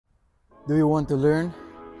Do you want to learn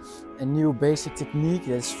a new basic technique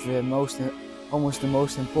that's almost the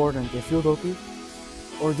most important in field hockey?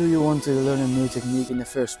 Or do you want to learn a new technique in the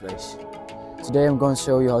first place? Today I'm going to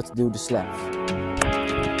show you how to do the slap.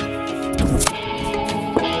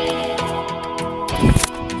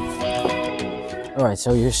 Alright,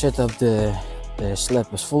 so you set up the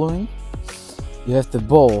slap as following. You have the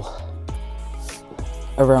ball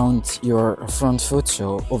around your front foot,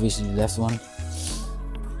 so obviously the left one.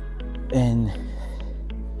 And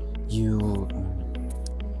you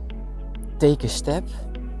take a step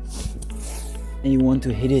and you want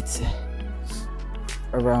to hit it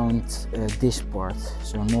around this part,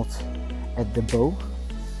 so not at the bow.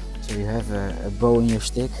 So you have a bow in your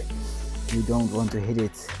stick. You don't want to hit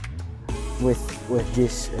it with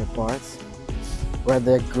this part where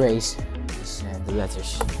the grace is the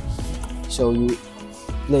letters. So you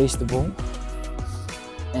place the ball,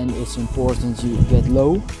 and it's important you get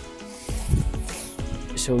low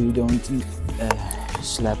so you don't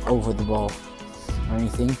slap over the ball or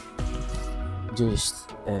anything. Just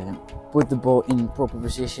put the ball in proper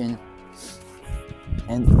position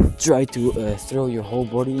and try to throw your whole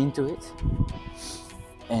body into it,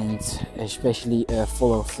 and especially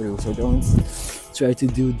follow through. So don't try to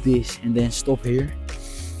do this and then stop here.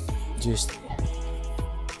 Just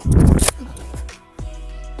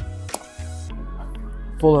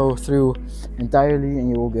follow through entirely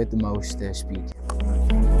and you will get the most speed.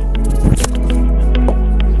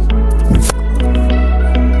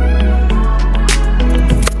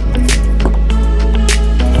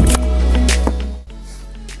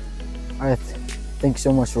 Alright, thank you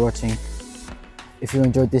so much for watching. If you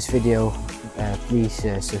enjoyed this video, please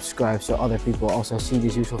subscribe so other people also see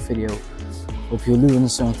this useful video. Hope you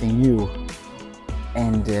learned something new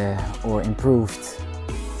and or improved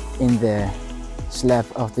in the slap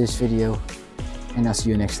of this video, and I'll see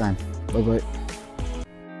you next time. Bye bye.